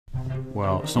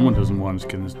Well, someone doesn't want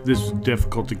us. This is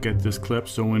difficult to get this clip,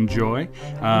 so enjoy.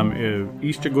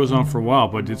 Easter goes on for a while,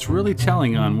 but it's really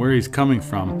telling on where he's coming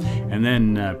from. And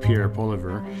then Pierre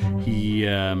Poilievre, he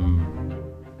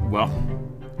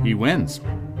wins.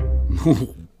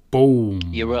 Boom.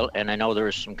 You will, and I know there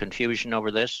is some confusion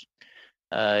over this.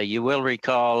 You will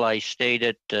recall I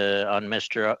stated on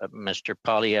Mr.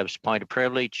 Poilievre's point of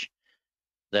privilege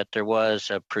that there was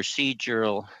a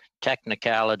procedural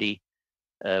technicality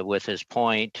with his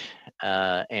point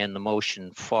and the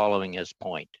motion following his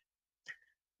point.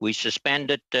 We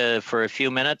suspended for a few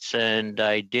minutes, and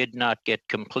I did not get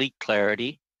complete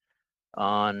clarity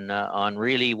on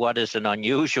really what is an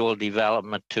unusual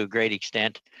development to a great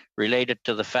extent related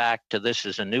to the fact that this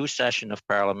is a new session of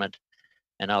Parliament,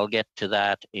 and I'll get to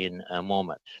that in a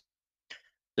moment.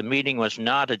 The meeting was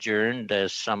not adjourned,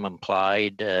 as some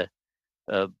implied,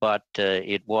 but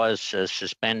it was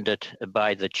suspended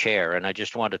by the chair. And I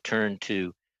just want to turn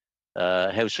to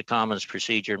House of Commons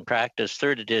Procedure and Practice,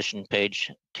 3rd edition, page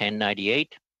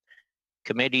 1098.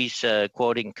 Committees,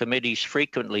 quoting, committees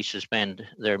frequently suspend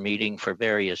their meeting for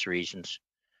various reasons,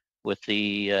 with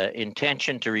the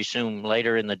intention to resume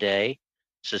later in the day.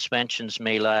 Suspensions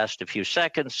may last a few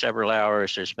seconds, several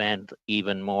hours, or span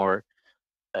even more,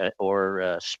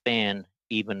 span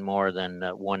even more than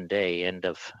one day, end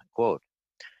of quote.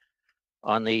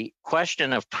 On the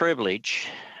question of privilege,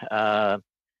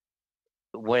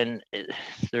 when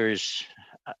there's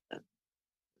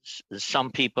some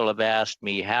people have asked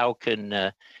me, how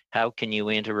can you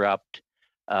interrupt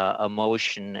a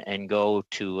motion and go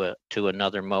to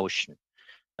another motion?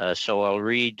 So I'll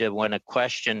read when a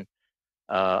question,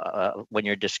 when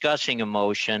you're discussing a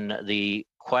motion, the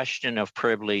question of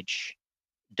privilege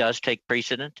does take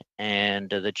precedent, and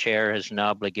the chair has an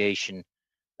obligation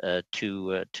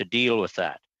to deal with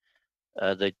that.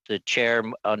 The chair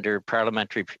under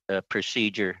parliamentary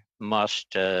procedure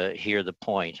must hear the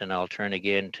point, and I'll turn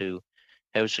again to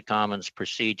House of Commons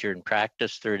Procedure and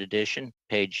Practice, 3rd edition,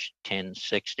 page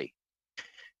 1060.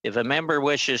 If a member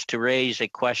wishes to raise a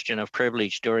question of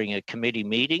privilege during a committee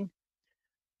meeting,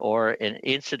 or an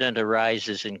incident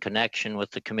arises in connection with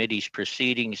the committee's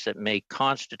proceedings that may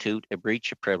constitute a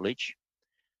breach of privilege,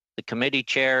 the committee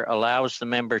chair allows the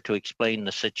member to explain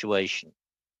the situation.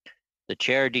 The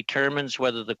chair determines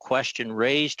whether the question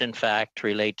raised in fact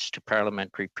relates to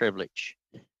parliamentary privilege.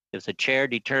 If the chair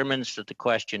determines that the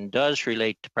question does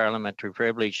relate to parliamentary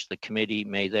privilege, the committee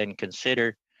may then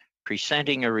consider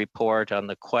presenting a report on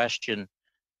the question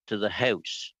to the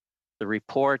House. The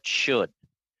report should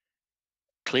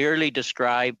clearly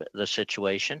describe the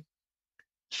situation,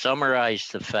 summarize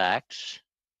the facts,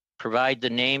 provide the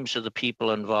names of the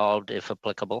people involved if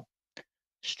applicable,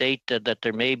 state that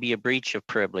there may be a breach of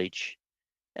privilege,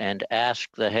 and ask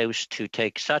the House to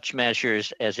take such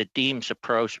measures as it deems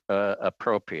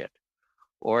appropriate.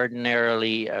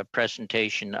 Ordinarily, a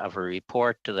presentation of a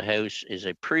report to the House is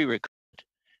a prerequisite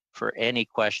for any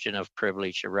question of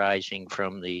privilege arising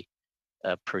from the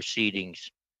proceedings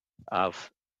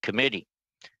of committee.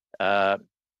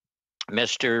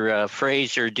 Mr.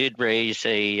 Fraser did raise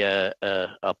a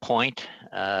point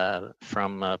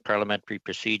from parliamentary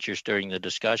procedures during the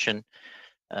discussion,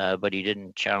 but he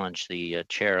didn't challenge the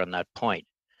chair on that point.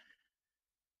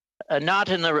 Not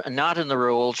in the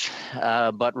rules,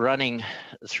 but running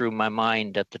through my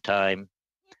mind at the time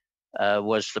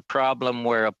was the problem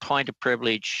where a point of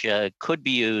privilege could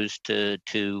be used to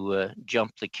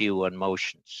jump the queue on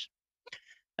motions.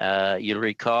 You'll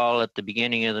recall at the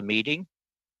beginning of the meeting,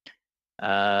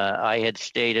 I had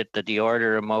stated that the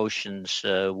order of motions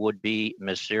would be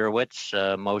Ms. Zerowitz,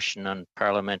 motion on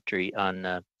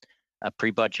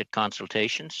pre-budget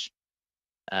consultations.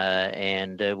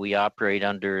 And we operate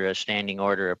under a standing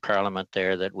order of Parliament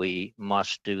there that we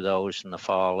must do those in the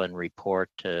fall and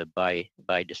report by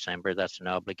December. That's an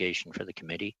obligation for the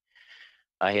committee.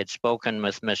 I had spoken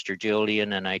with Mr.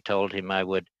 Julian, and I told him I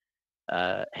would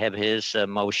have his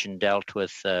motion dealt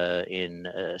with in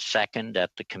second at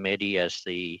the committee as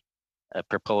the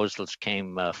proposals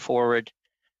came forward.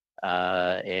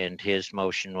 And his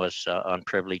motion was on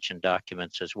privilege and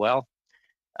documents as well.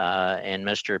 And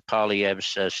Mr.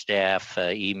 Poilievre's staff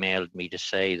emailed me to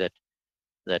say that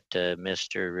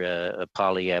Mr.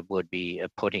 Poilievre would be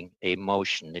putting a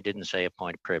motion. They didn't say a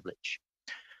point of privilege.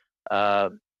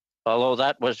 Although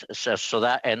that was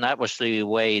that was the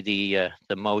way the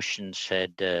motions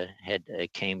had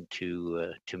came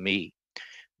to me.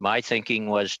 My thinking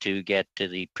was to get to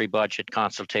the pre-budget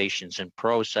consultations in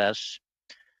process,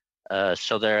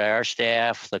 so there our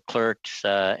staff, the clerks,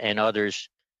 and others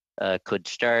could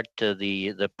start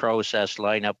the process,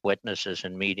 line up witnesses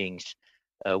and meetings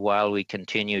while we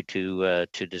continue to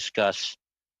discuss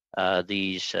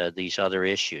these other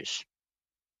issues.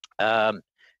 And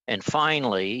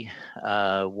finally,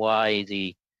 why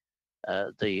the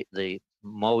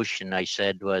motion, I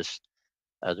said, was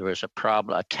there was a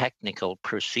problem, a technical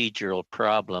procedural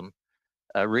problem,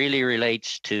 really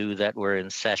relates to that we're in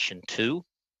session 2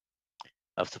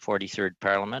 of the 43rd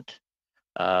Parliament,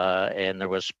 and there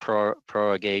was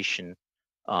prorogation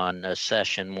on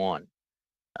session 1.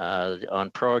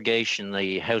 On prorogation,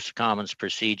 the House of Commons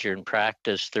Procedure and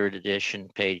Practice, 3rd edition,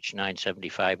 page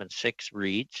 975 and 6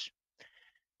 reads,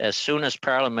 as soon as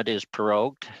Parliament is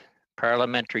prorogued,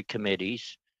 parliamentary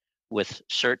committees, with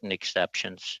certain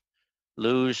exceptions,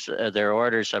 lose their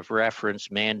orders of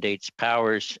reference, mandates,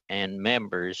 powers, and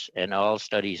members, and all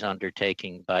studies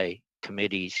undertaken by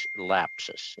committees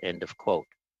lapses, end of quote.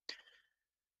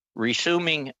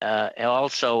 Resuming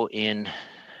also in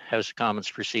House of Commons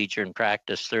Procedure and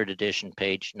Practice, 3rd edition,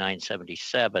 page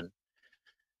 977,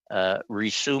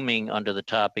 resuming under the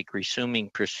topic, resuming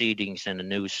proceedings in a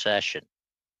new session.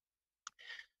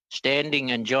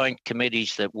 Standing and joint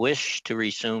committees that wish to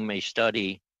resume a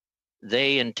study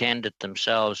they intended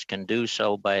themselves can do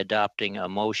so by adopting a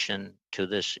motion to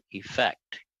this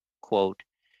effect. Quote,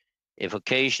 if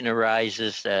occasion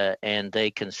arises and they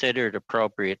consider it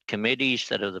appropriate, committees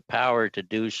that have the power to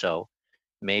do so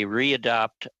may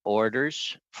readopt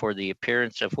orders for the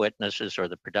appearance of witnesses or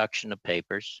the production of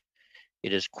papers.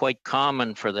 It is quite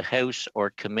common for the House or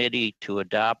committee to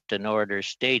adopt an order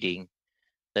stating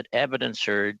that evidence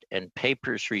heard and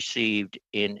papers received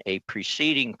in a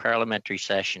preceding parliamentary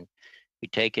session be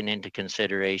taken into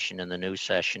consideration in the new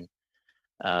session,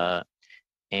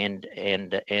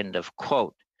 end of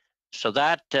quote. So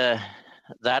that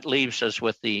leaves us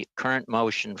with the current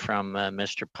motion from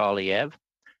Mr. Poilievre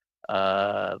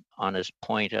on his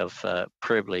point of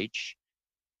privilege.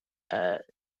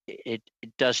 It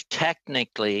does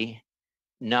technically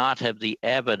not have the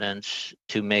evidence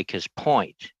to make his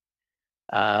point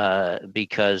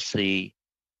because the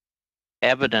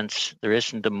evidence, there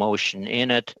isn't a motion in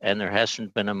it, and there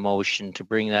hasn't been a motion to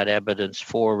bring that evidence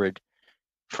forward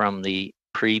from the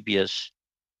previous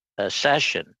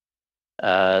session.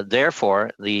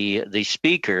 Therefore, the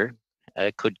speaker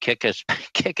could kick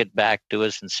it back to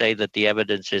us and say that the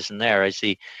evidence isn't there. I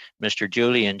see Mr.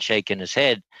 Julian shaking his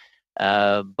head,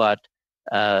 but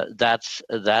that's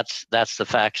the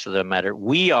facts of the matter.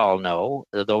 We all know,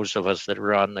 those of us that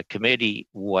are on the committee,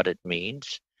 what it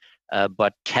means.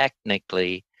 But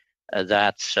technically,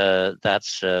 that's where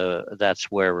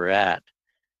we're at.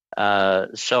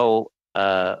 So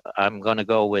I'm going to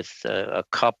go with a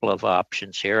couple of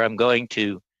options here. I'm going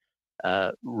to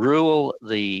rule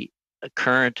the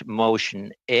current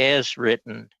motion as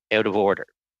written out of order,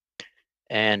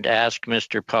 and ask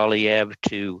Mr. Poilievre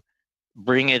to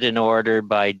bring it in order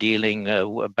by dealing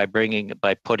by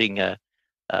putting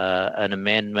an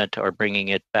amendment or bringing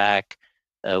it back.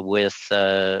 With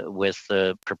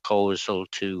the proposal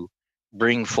to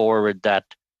bring forward that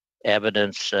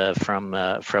evidence from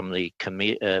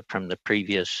the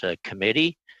previous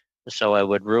committee. So I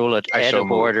would rule it out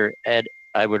of order.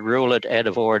 I would rule it out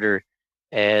of order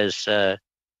as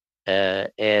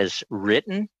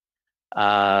written,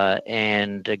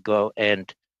 and go.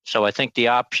 And so I think the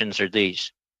options are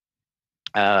these.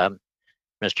 Mr.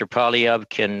 Poilievre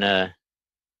can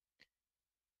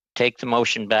take the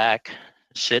motion back,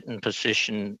 sit in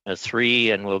position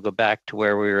 3, and we'll go back to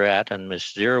where we were at on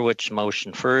Ms. Zerowitz's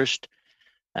motion first,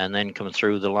 and then come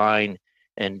through the line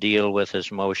and deal with his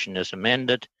motion as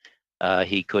amended.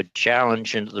 He could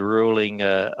challenge into the ruling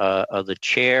of the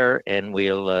chair, and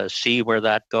we'll see where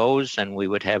that goes, and we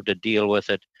would have to deal with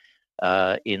it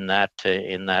in that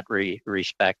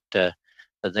respect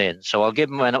then. So I'll give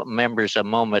members a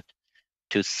moment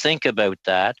to think about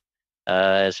that.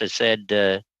 As I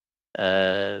said,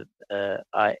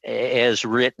 as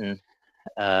written,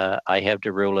 I have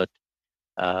to rule it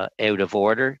out of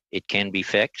order. It can be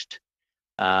fixed,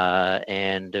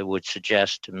 and would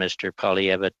suggest to Mr.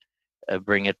 Poilievre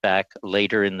bring it back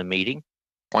later in the meeting.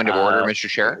 Point of order, Mr.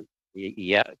 Chair?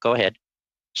 Yeah, go ahead.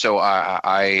 So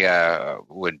I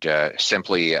would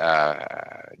simply,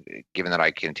 given that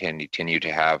I continue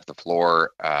to have the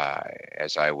floor,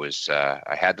 as I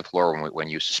had the floor when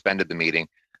you suspended the meeting,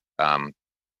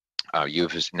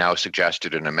 you've now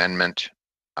suggested an amendment.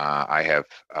 I have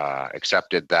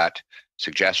accepted that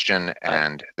suggestion,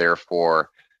 and therefore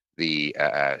the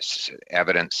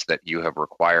evidence that you have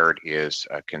required is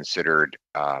considered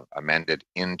amended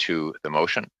into the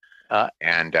motion.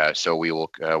 So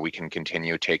we can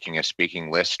continue taking a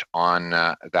speaking list on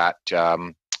that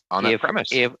on that premise.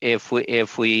 If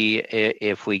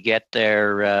we get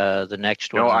there, the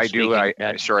next one. No, I do.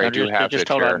 Sorry, I do have just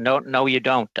the hold chair. on. No, you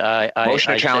don't.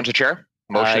 Motion to challenge the chair.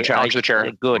 Motion to challenge the chair.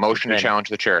 Good. Motion to challenge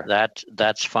the chair.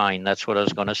 That's fine. That's what I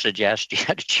was going to suggest. You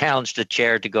had to challenge the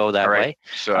chair to go that way.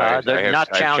 So challenge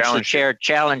the chair.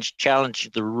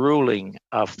 Challenge the ruling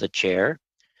of the chair.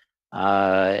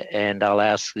 And I'll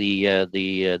ask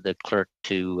the clerk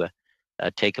to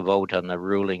take a vote on the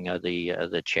ruling of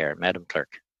the chair. Madam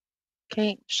Clerk.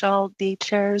 Okay, shall the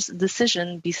chair's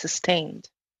decision be sustained?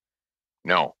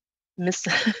 No.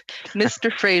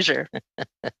 Mr. Fraser.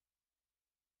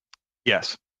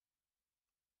 Yes.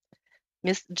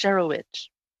 Ms. Jerowich.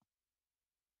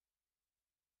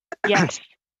 Yes.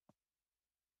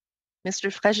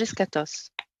 Mr. Fragiskatos.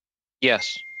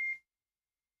 Yes.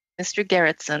 Mr.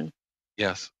 Gerritsen.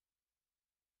 Yes.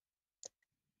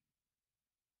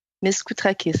 Ms.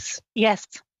 Koutrakis. Yes.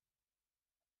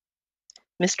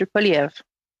 Mr. Poilievre.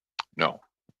 No.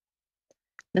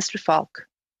 Mr. Falk.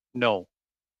 No.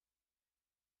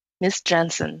 Ms.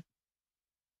 Jansen.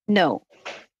 No.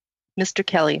 Mr.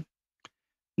 Kelly.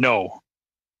 No.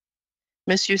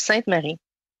 Monsieur Sainte-Marie.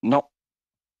 No.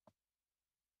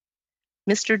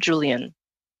 Mr. Julian.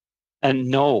 And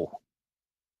no.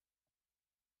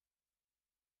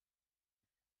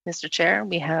 Mr. Chair,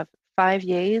 we have 5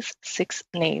 yeas, 6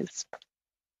 nays.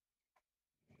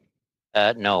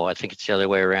 No, I think it's the other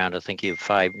way around. I think you have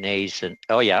 5 nays and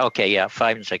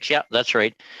 5 and 6. Yeah, that's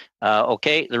right.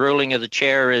 Okay, the ruling of the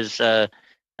chair is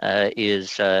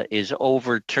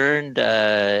overturned,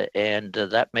 and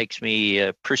that makes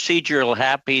me procedural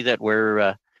happy that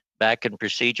we're back in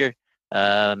procedure.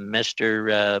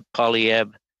 Mr.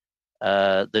 Poilievre,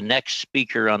 the next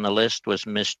speaker on the list was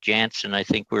Miss Jansen. I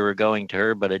think we were going to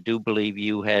her, but I do believe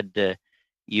you had the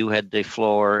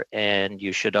floor, and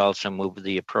you should also move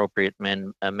the appropriate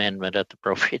amendment at the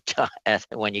appropriate time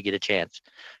when you get a chance.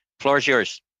 Floor is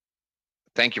yours.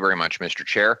 Thank you very much, Mr.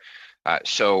 Chair.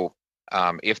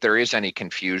 If there is any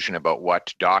confusion about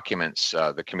what documents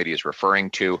the committee is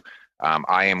referring to,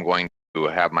 I am going to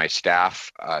have my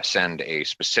staff send a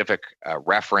specific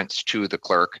reference to the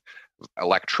clerk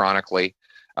electronically,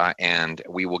 and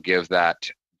we will give that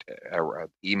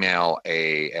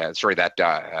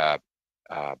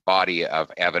body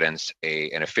of evidence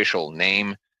an official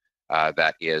name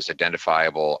that is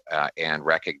identifiable and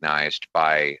recognized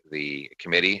by the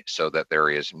committee, so that there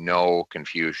is no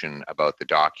confusion about the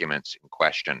documents in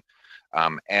question.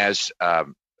 As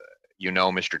you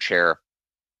know, Mr. Chair,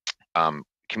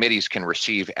 committees can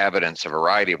receive evidence a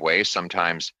variety of ways.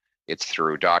 Sometimes it's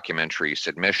through documentary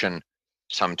submission,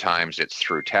 sometimes it's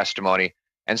through testimony,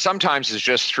 and sometimes it's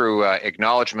just through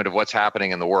acknowledgement of what's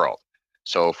happening in the world.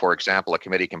 So, for example, a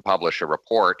committee can publish a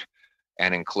report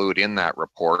and include in that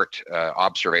report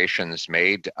observations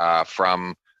made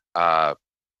from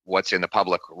what's in the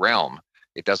public realm.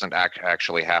 It doesn't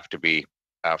actually have to be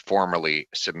formally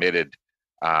submitted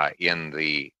in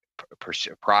the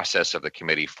process of the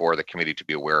committee for the committee to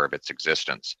be aware of its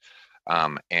existence.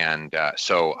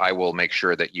 So I will make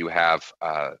sure that you have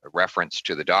a reference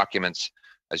to the documents.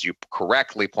 As you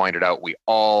correctly pointed out, we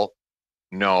all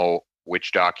know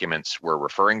which documents we're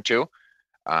referring to.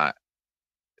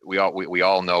 We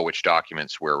all know which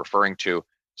documents we're referring to.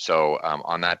 So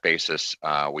on that basis,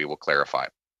 we will clarify.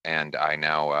 And I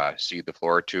now cede the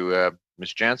floor to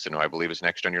Ms. Jansen, who I believe is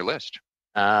next on your list.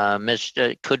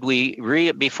 Could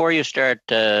we before you start,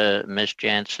 Ms.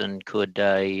 Jansen, could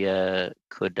I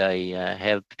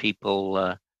have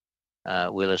people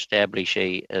will establish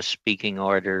a speaking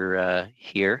order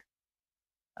here,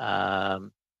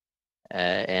 and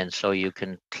so you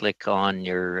can click on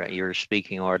your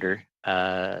speaking order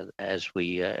as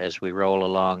we roll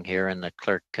along here, and the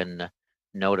clerk can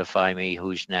notify me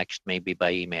who's next, maybe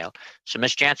by email. So,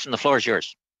 Ms. Jansen, the floor is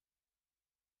yours.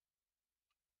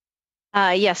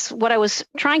 Yes, what I was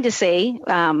trying to say,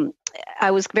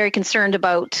 I was very concerned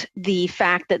about the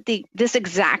fact that this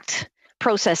exact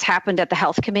process happened at the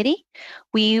Health Committee.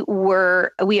 We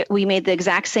made the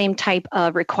exact same type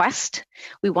of request.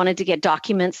 We wanted to get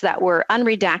documents that were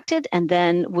unredacted and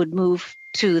then would move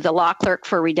to the law clerk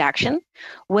for redaction.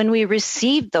 When we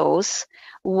received those,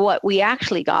 what we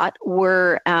actually got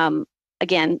were,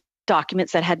 again,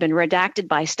 documents that had been redacted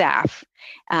by staff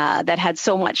that had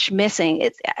so much missing.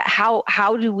 It's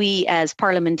how do we as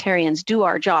parliamentarians do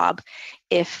our job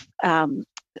if and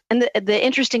the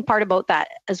interesting part about that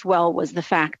as well was the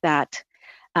fact that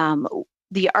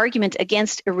the argument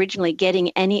against originally getting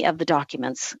any of the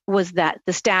documents was that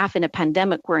the staff in a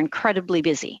pandemic were incredibly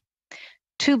busy,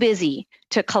 too busy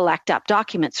to collect up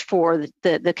documents for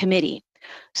the committee.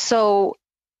 So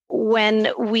when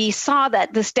we saw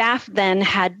that the staff then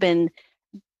had been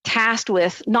tasked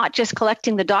with not just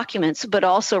collecting the documents, but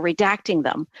also redacting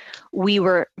them, we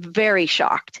were very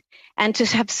shocked. And to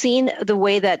have seen the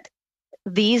way that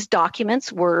these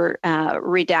documents were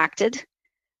redacted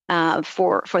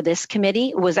for this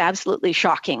committee was absolutely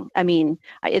shocking. I mean,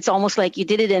 it's almost like you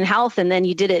did it in health and then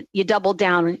you doubled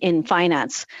down in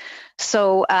finance.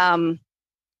 So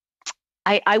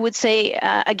I would say,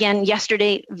 again,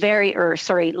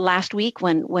 last week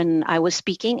when I was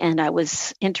speaking and I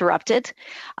was interrupted,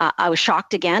 I was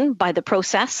shocked again by the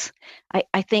process.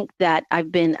 I think that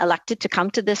I've been elected to come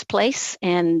to this place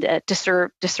and to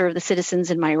serve the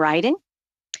citizens in my riding.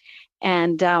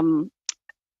 And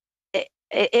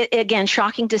again,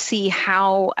 shocking to see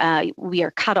how we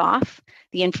are cut off.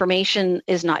 The information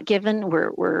is not given.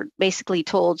 We're basically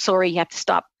told, sorry, you have to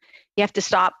stop. You have to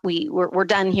stop. We're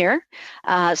done here.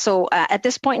 So at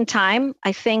this point in time,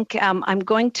 I think I'm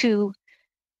going to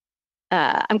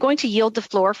yield the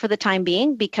floor for the time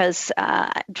being, because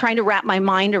I'm trying to wrap my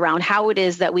mind around how it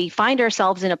is that we find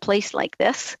ourselves in a place like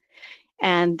this,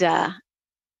 and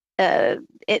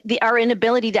our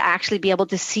inability to actually be able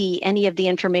to see any of the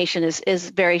information is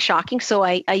very shocking. So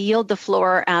I yield the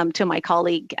floor to my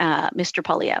colleague, Mr.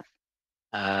 Poilievre.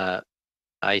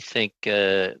 I think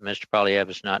Mr.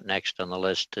 Poilievre is not next on the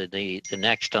list. The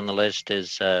next on the list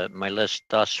is my list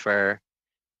thus far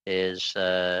is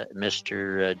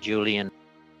Mr. Julian.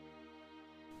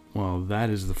 Well, that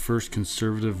is the first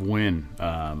Conservative win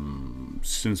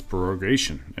since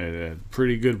prorogation. A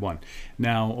pretty good one.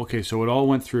 Now, okay, so it all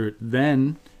went through.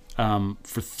 Then,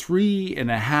 for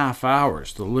 3.5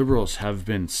 hours, the Liberals have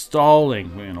been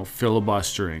stalling,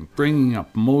 filibustering, bringing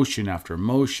up motion after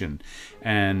motion.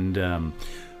 And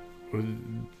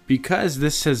because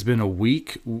this has been a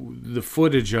week, the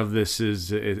footage of this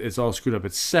it's all screwed up.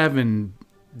 It's 7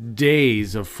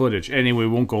 days of footage. Anyway, we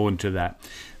won't go into that.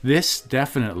 This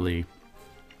definitely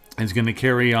is going to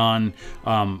carry on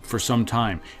for some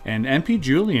time. And MP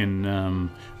Julian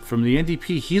from the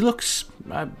NDP, he looks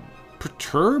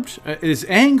perturbed, as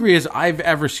angry as I've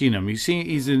ever seen him.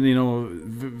 He's a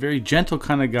very gentle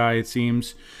kind of guy, it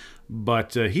seems,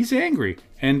 but he's angry.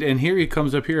 And here he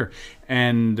comes up here,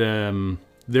 and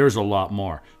there's a lot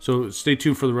more. So stay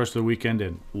tuned for the rest of the weekend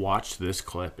and watch this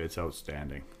clip. It's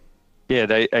outstanding.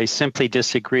 Yeah, I simply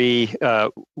disagree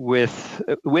with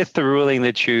the ruling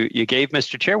that you gave,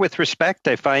 Mr. Chair. With respect,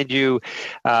 I find you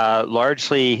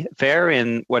largely fair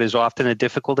in what is often a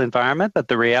difficult environment, but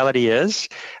the reality is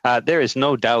there is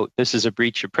no doubt this is a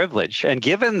breach of privilege. And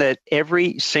given that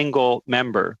every single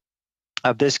member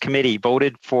of this committee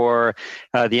voted for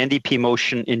the NDP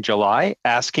motion in July,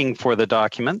 asking for the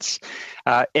documents,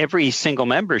 every single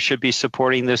member should be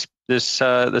supporting this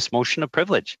motion of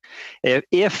privilege.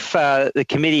 If the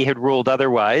committee had ruled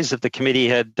otherwise, if the committee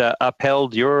had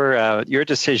upheld your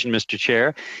decision, Mr.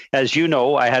 Chair, as you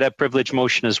know, I had a privilege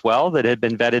motion as well that had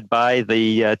been vetted by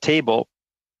the table,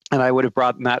 and I would have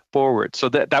brought that forward. So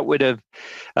that would have,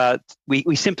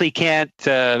 we simply can't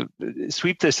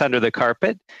sweep this under the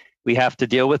carpet. We have to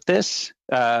deal with this.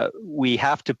 We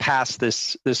have to pass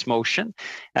this motion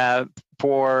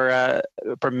for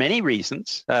many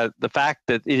reasons. The fact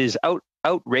that it is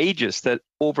outrageous that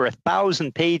over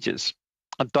 1,000 pages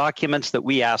of documents that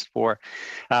we asked for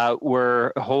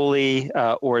were wholly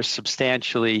or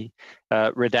substantially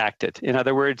redacted. In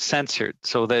other words, censored,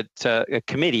 so that a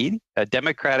committee, in a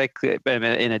democratic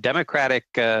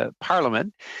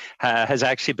parliament, has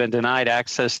actually been denied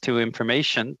access to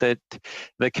information that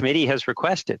the committee has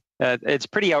requested. It's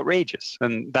pretty outrageous,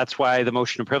 and that's why the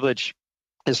motion of privilege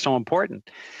is so important.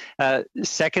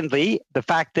 Secondly, the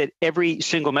fact that every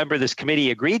single member of this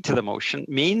committee agreed to the motion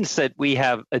means that we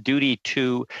have a duty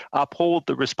to uphold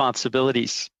the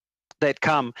responsibilities that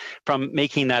come from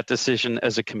making that decision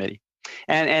as a committee.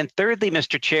 And thirdly,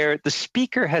 Mr. Chair, the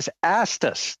Speaker has asked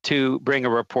us to bring a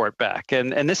report back.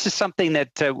 And this is something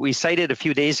that we cited a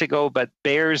few days ago, but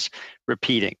bears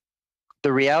repeating.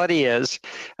 The reality is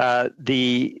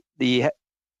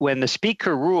when the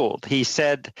Speaker ruled, he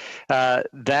said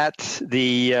that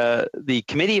the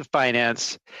Committee of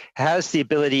Finance has the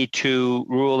ability to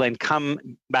rule and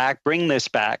bring this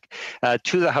back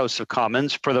to the House of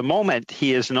Commons. For the moment,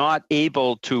 he is not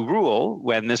able to rule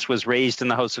when this was raised in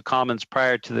the House of Commons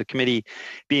prior to the committee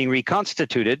being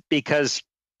reconstituted, because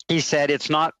he said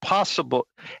it's not possible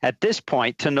at this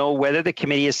point to know whether the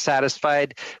committee is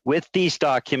satisfied with these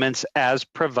documents as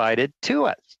provided to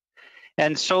us.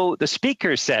 And so the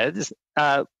Speaker says,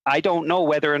 I don't know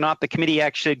whether or not the committee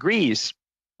actually agrees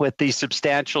with the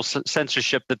substantial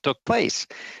censorship that took place.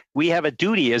 We have a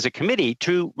duty as a committee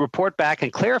to report back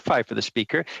and clarify for the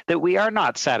Speaker that we are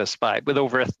not satisfied with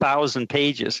over 1,000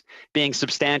 pages being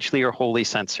substantially or wholly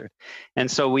censored.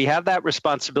 And so we have that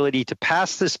responsibility to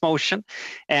pass this motion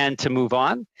and to move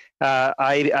on.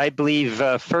 I believe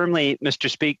firmly,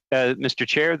 Mr.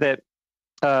 Chair,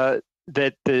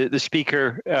 that the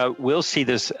Speaker will see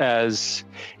this as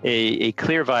a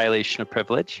clear violation of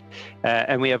privilege,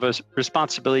 and we have a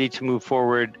responsibility to move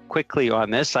forward quickly on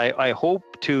this. I hope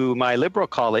to my Liberal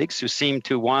colleagues who seem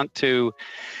to want to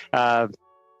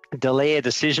delay a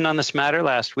decision on this matter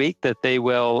last week that they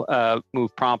will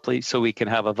move promptly so we can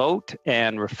have a vote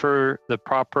and refer the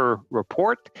proper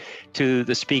report to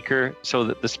the Speaker so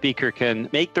that the Speaker can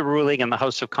make the ruling and the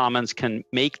House of Commons can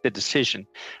make the decision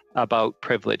about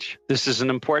privilege. This is an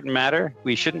important matter.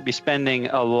 We shouldn't be spending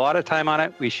a lot of time on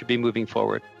it. We should be moving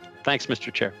forward. Thanks,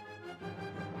 Mr. Chair.